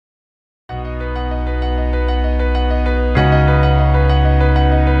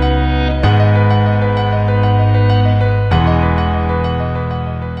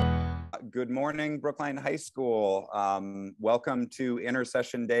Good morning, Brookline High School. Welcome to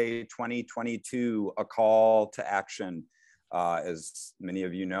Intercession Day 2022, a call to action. As many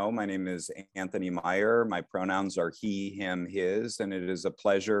of you know, my name is Anthony Meyer. My pronouns are he, him, his, and it is a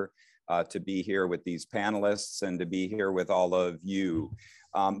pleasure to be here with these panelists and to be here with all of you.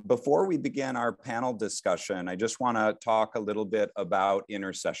 Before we begin our panel discussion, I just want to talk a little bit about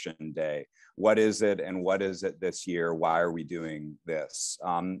Intercession Day. What is it and what is it this year? Why are we doing this?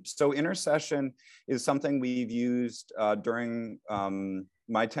 So intercession is something we've used during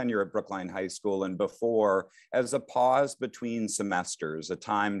my tenure at Brookline High School and before as a pause between semesters, a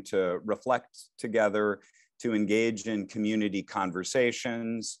time to reflect together, to engage in community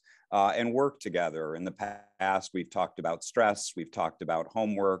conversations, and work together. In the past, we've talked about stress, we've talked about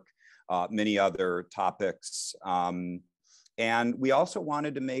homework, many other topics. And we also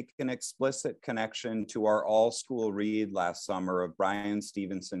wanted to make an explicit connection to our all-school read last summer of Brian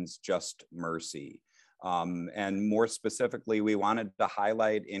Stevenson's Just Mercy. And more specifically, we wanted to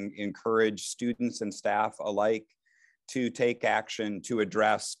highlight and encourage students and staff alike to take action to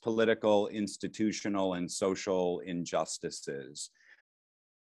address political, institutional, and social injustices.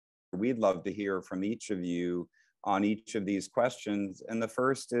 We'd love to hear from each of you on each of these questions. And the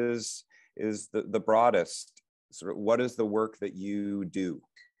first is the broadest. Sort of, what is the work that you do?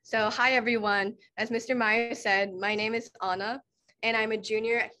 So hi, everyone. As Mr. Meyer said, my name is Anna, and I'm a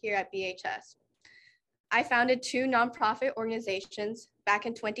junior here at BHS. I founded two nonprofit organizations back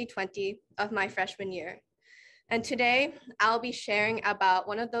in 2020 of my freshman year. And today, I'll be sharing about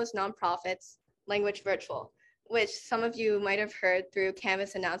one of those nonprofits, Language Virtual, which some of you might have heard through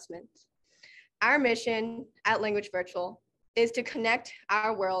Canvas announcements. Our mission at Language Virtual is to connect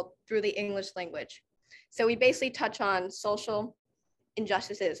our world through the English language. So we basically touch on social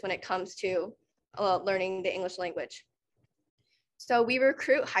injustices when it comes to learning the English language. So we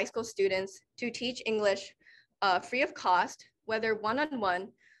recruit high school students to teach English free of cost, whether one-on-one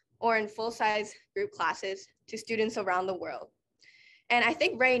or in full-size group classes to students around the world. And I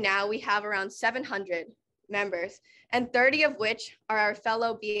think right now we have around 700 members, and 30 of which are our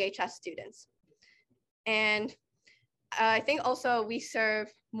fellow BHS students. And I think also we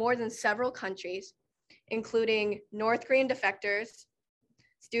serve more than several countries, including North Korean defectors,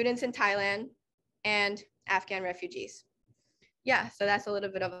 students in Thailand, and Afghan refugees. Yeah, so that's a little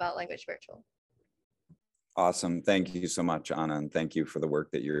bit about Language Virtual. Awesome. Thank you so much, Anna, and thank you for the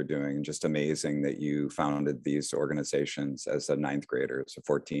work that you're doing. Just amazing that you founded these organizations as a ninth grader, so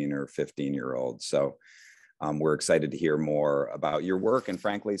 14 or 15-year-old. So we're excited to hear more about your work and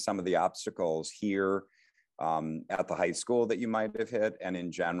frankly, some of the obstacles here at the high school that you might have hit and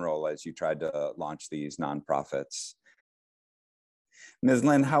in general as you tried to launch these nonprofits. Ms.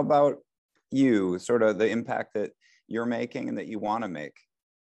 Lynn, how about you, sort of the impact that you're making and that you want to make?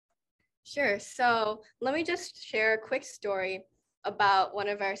 Sure, so let me just share a quick story about one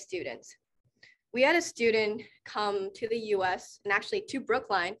of our students. We had a student come to the US and actually to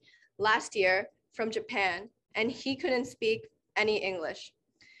Brookline last year from Japan, and he couldn't speak any English.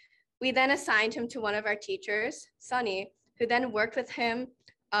 We then assigned him to one of our teachers, Sunny, who then worked with him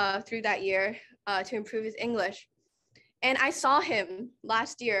through that year to improve his English. And I saw him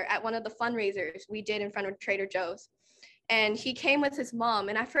last year at one of the fundraisers we did in front of Trader Joe's. And he came with his mom,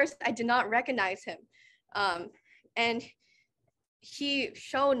 and at first I did not recognize him. And he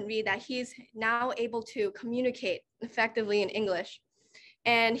showed me that he's now able to communicate effectively in English.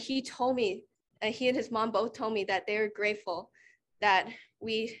 And he told me, he and his mom both told me that they were grateful that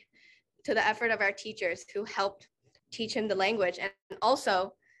to the effort of our teachers who helped teach him the language. And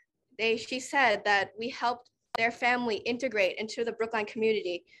also, she said that we helped their family integrate into the Brookline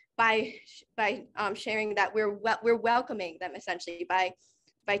community by sharing that we're welcoming them essentially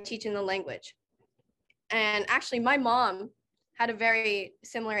by teaching the language. And actually, my mom had a very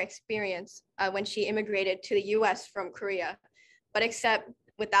similar experience when she immigrated to the US from Korea, but except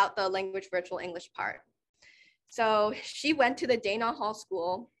without the Language Virtual English part. So she went to the Dana Hall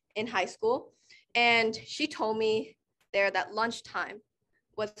School in high school, and she told me there that lunchtime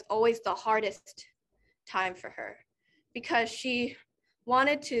was always the hardest time for her because she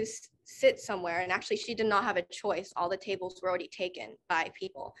wanted to sit somewhere, and actually she did not have a choice. All the tables were already taken by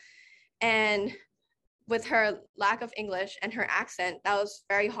people. And with her lack of English and her accent, that was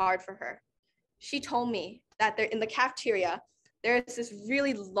very hard for her. She told me that in the cafeteria, there is this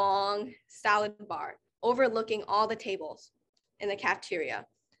really long salad bar overlooking all the tables in the cafeteria.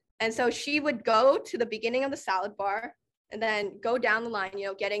 And so she would go to the beginning of the salad bar and then go down the line,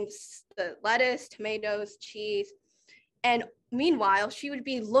 getting the lettuce, tomatoes, cheese. And meanwhile, she would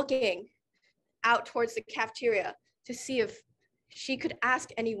be looking out towards the cafeteria to see if she could ask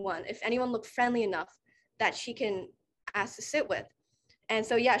anyone, if anyone looked friendly enough, that she can ask to sit with. And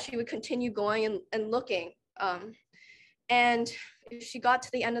so, yeah, she would continue going and looking. And if she got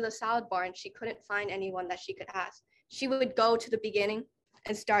to the end of the salad bar and she couldn't find anyone that she could ask, she would go to the beginning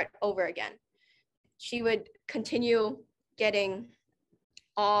and start over again. She would continue getting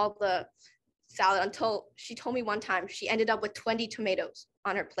all the salad until she told me one time she ended up with 20 tomatoes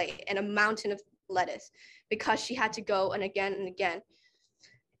on her plate and a mountain of lettuce because she had to go and again and again.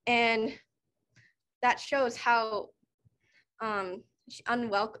 And that shows how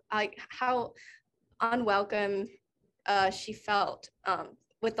how unwelcome she felt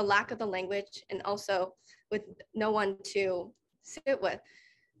with the lack of the language and also with no one to sit with.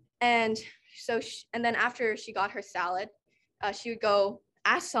 And so, and then after she got her salad, she would go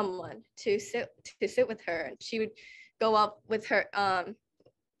ask someone to sit with her, and she would go up with her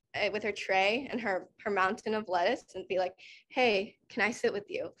tray and her mountain of lettuce and be like, "Hey, can I sit with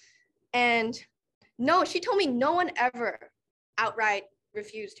you?" And no, she told me no one ever outright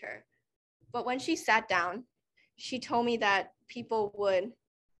refused her. But when she sat down, she told me that people would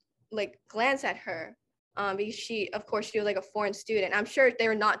like glance at her because of course, she was like a foreign student. I'm sure they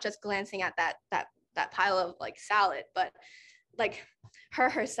were not just glancing at that pile of like salad, but like her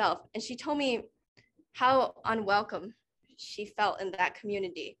herself. And she told me how unwelcome she felt in that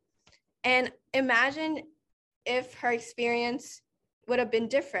community. And imagine if her experience would have been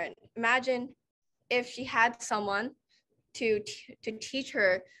different. Imagine if she had someone to teach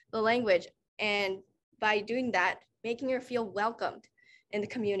her the language, and by doing that, making her feel welcomed in the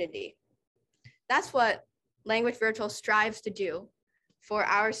community. That's what Language Virtual strives to do for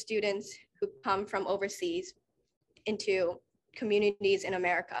our students who come from overseas into communities in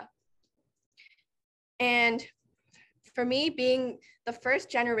America. And for me, being the first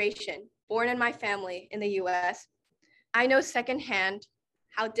generation born in my family in the US, I know secondhand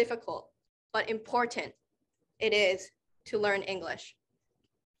how difficult but important it is to learn English.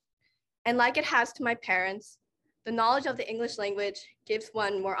 And like it has to my parents, the knowledge of the English language gives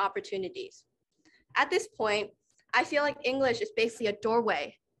one more opportunities. At this point, I feel like English is basically a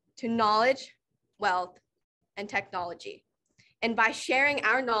doorway to knowledge, wealth, and technology. And by sharing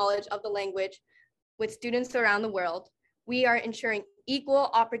our knowledge of the language with students around the world, we are ensuring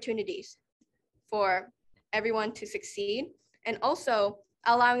equal opportunities for everyone to succeed and also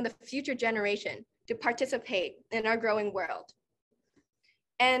allowing the future generation to participate in our growing world.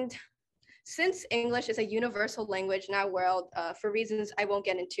 And since English is a universal language in our world, for reasons I won't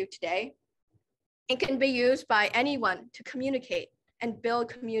get into today, it can be used by anyone to communicate and build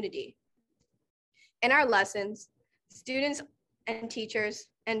community. In our lessons, students and teachers,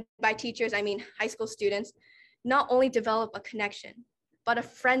 and by teachers, I mean high school students, not only develop a connection, but a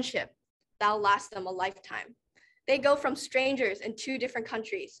friendship that'll last them a lifetime. They go from strangers in 2 different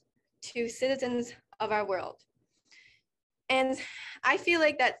countries to citizens of our world. And I feel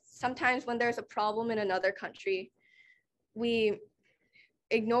like that sometimes when there's a problem in another country, we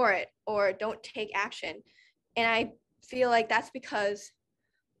ignore it or don't take action. And I feel like that's because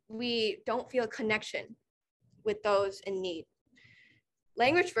we don't feel a connection with those in need.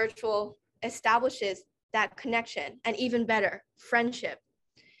 Language Virtual establishes that connection and even better, friendship.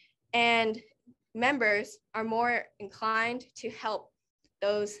 And members are more inclined to help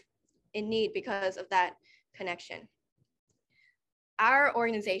those in need because of that connection. Our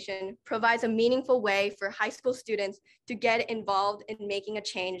organization provides a meaningful way for high school students to get involved in making a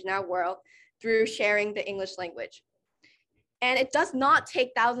change in our world through sharing the English language. And it does not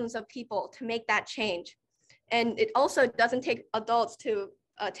take thousands of people to make that change. And it also doesn't take adults to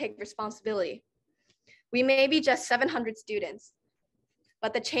take responsibility. We may be just 700 students,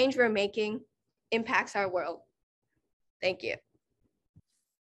 but the change we're making impacts our world. Thank you.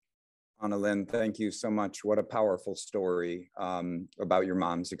 Annalyn, thank you so much. What a powerful story about your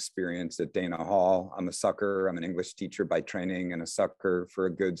mom's experience at Dana Hall. I'm a sucker. I'm an English teacher by training and a sucker for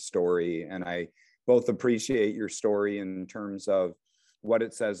a good story. And I both appreciate your story in terms of what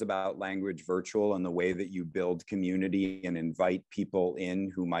it says about Language Virtual and the way that you build community and invite people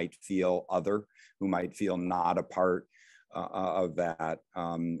in who might feel other, who might feel not a part of that.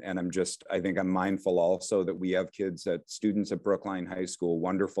 And I think I'm mindful also that we have students at Brookline High School,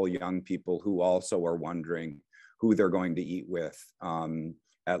 wonderful young people who also are wondering who they're going to eat with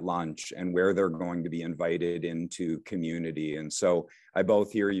at lunch and where they're going to be invited into community. And so I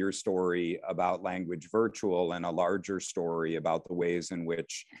both hear your story about Language Virtual and a larger story about the ways in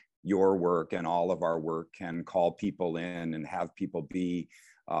which your work and all of our work can call people in and have people be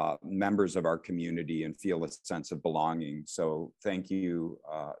members of our community and feel a sense of belonging. So thank you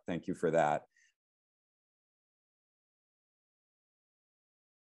for that.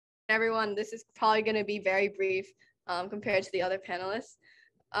 everyone, this is probably going to be very brief compared to the other panelists.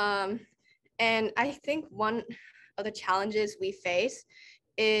 And I think one of the challenges we face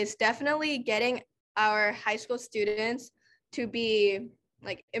is definitely getting our high school students to be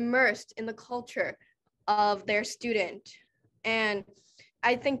like immersed in the culture of their student. And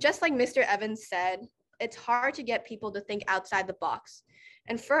I think just like Mr. Evans said, it's hard to get people to think outside the box.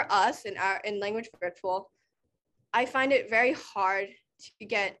 And for us in Language Virtual, I find it very hard to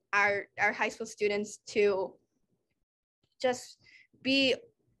get our high school students to just be,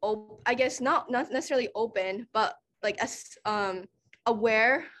 I guess not necessarily open, but like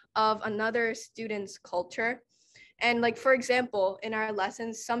aware of another student's culture. And like, for example, in our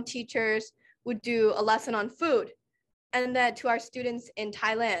lessons, some teachers would do a lesson on food and that to our students in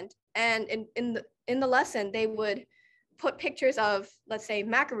Thailand. And in the lesson, they would put pictures of, let's say,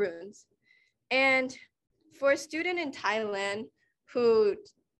 macaroons. And for a student in Thailand who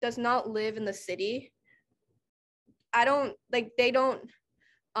does not live in the city, they don't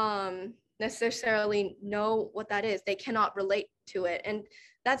necessarily know what that is. They cannot relate to it. And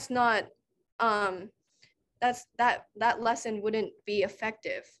that's not, that lesson wouldn't be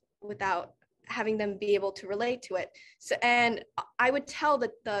effective without having them be able to relate to it. So, and I would tell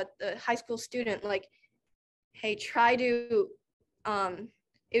the high school student, like, hey, try to,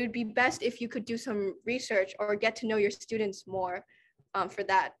 it would be best if you could do some research or get to know your students more for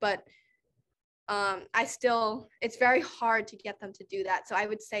that. But it's very hard to get them to do that. So I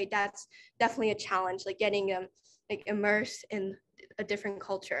would say that's definitely a challenge, like getting them like immersed in a different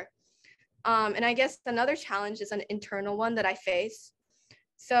culture. And I guess another challenge is an internal one that I face.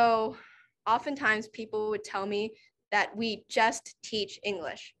 So oftentimes people would tell me that we just teach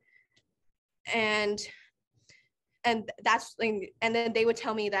English. And that's like, and then they would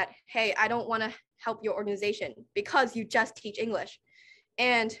tell me that, hey, I don't want to help your organization because you just teach English.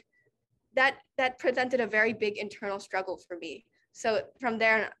 And that presented a very big internal struggle for me. So from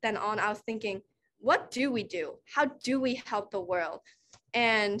there then on, I was thinking, what do we do? How do we help the world?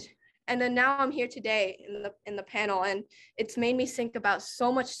 And then now I'm here today in the panel, and it's made me think about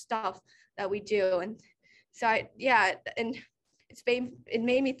so much stuff that we do. And so it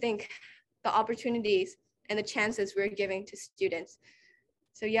made me think the opportunities and the chances we're giving to students.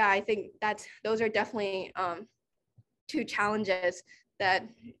 So yeah, I think those are definitely two challenges that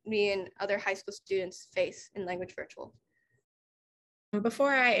me and other high school students face in Language Virtual. Before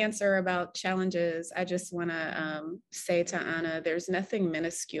I answer about challenges, I just want to say to Anna, there's nothing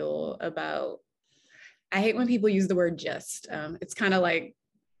minuscule about, I hate when people use the word just. It's kind of like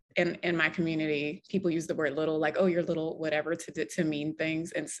in my community, people use the word little, like, oh, you're little, whatever, to mean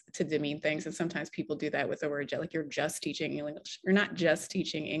things and to demean things. And sometimes people do that with the word, like, you're just teaching English. You're not just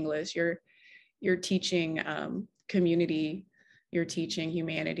teaching English. You're teaching community. You're teaching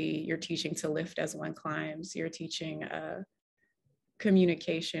humanity. You're teaching to lift as one climbs. You're teaching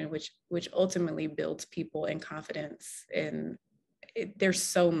communication, which ultimately builds people in confidence. And there's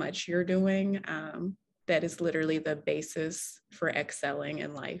so much you're doing that is literally the basis for excelling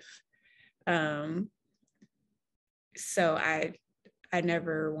in life. So I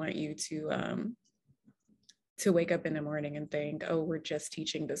never want you to wake up in the morning and think, oh, we're just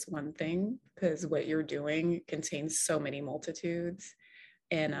teaching this one thing, because what you're doing contains so many multitudes.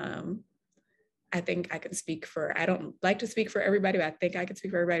 And I think I can speak for, I don't like to speak for everybody, but I think I can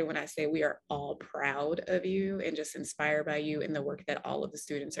speak for everybody when I say we are all proud of you and just inspired by you and the work that all of the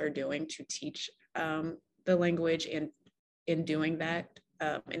students are doing to teach the language, and in doing that,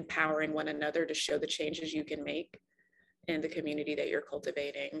 empowering one another to show the changes you can make in the community that you're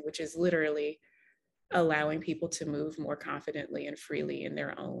cultivating, which is literally allowing people to move more confidently and freely in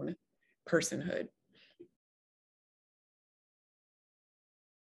their own personhood.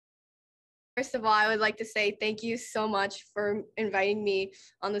 First of all, I would like to say thank you so much for inviting me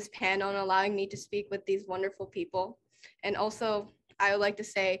on this panel and allowing me to speak with these wonderful people. And also, I would like to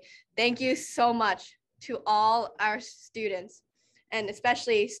say thank you so much to all our students, and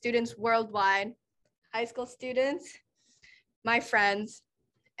especially students worldwide, high school students, my friends,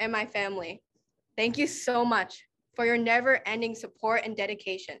 and my family. Thank you so much for your never-ending support and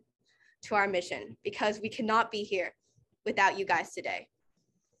dedication to our mission, because we cannot be here without you guys today.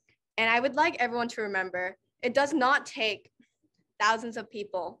 And I would like everyone to remember, it does not take thousands of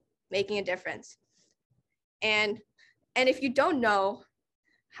people making a difference. And if you don't know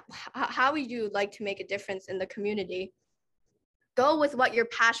how would you like to make a difference in the community, go with what you're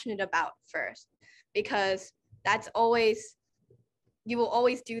passionate about first, because you will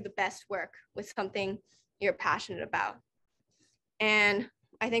always do the best work with something you're passionate about. And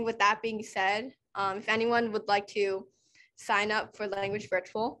I think with that being said, if anyone would like to sign up for Language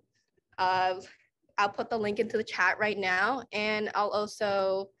Virtual, I'll put the link into the chat right now, and I'll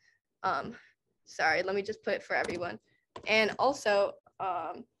also, sorry, let me just put it for everyone. And also,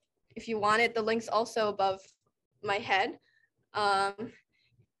 if you want it, the link's also above my head.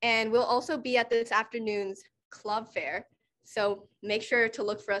 And we'll also be at this afternoon's club fair. So make sure to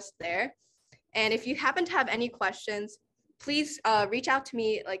look for us there. And if you happen to have any questions, please reach out to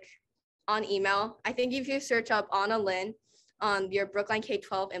me like on email. I think if you search up Anna Lynn on your Brookline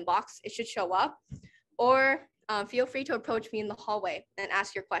K-12 inbox, it should show up. Or feel free to approach me in the hallway and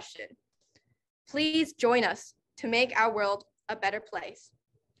ask your question. Please join us to make our world a better place.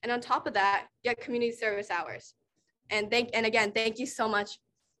 And on top of that, get community service hours. And again, thank you so much,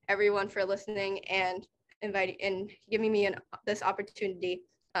 everyone, for listening and inviting and giving me this opportunity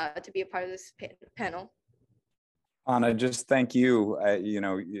to be a part of this panel. Anna, just thank you. You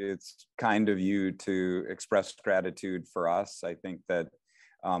know, it's kind of you to express gratitude for us. I think that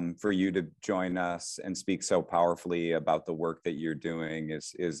for you to join us and speak so powerfully about the work that you're doing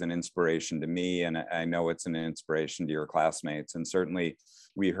is an inspiration to me, and I know it's an inspiration to your classmates, and certainly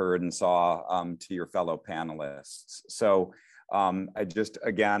we heard and saw to your fellow panelists. So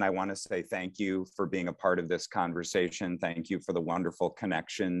again, I want to say thank you for being a part of this conversation. Thank you for the wonderful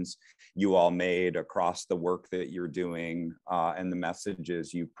connections you all made across the work that you're doing and the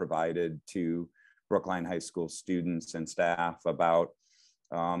messages you provided to Brookline High School students and staff about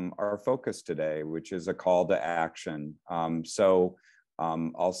our focus today, which is a call to action.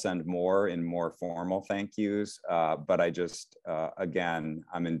 I'll send more in more formal thank yous, but I just, again,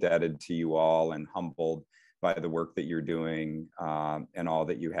 I'm indebted to you all and humbled by the work that you're doing and all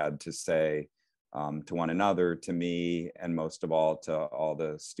that you had to say to one another, to me, and most of all to all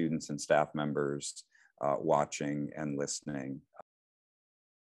the students and staff members watching and listening.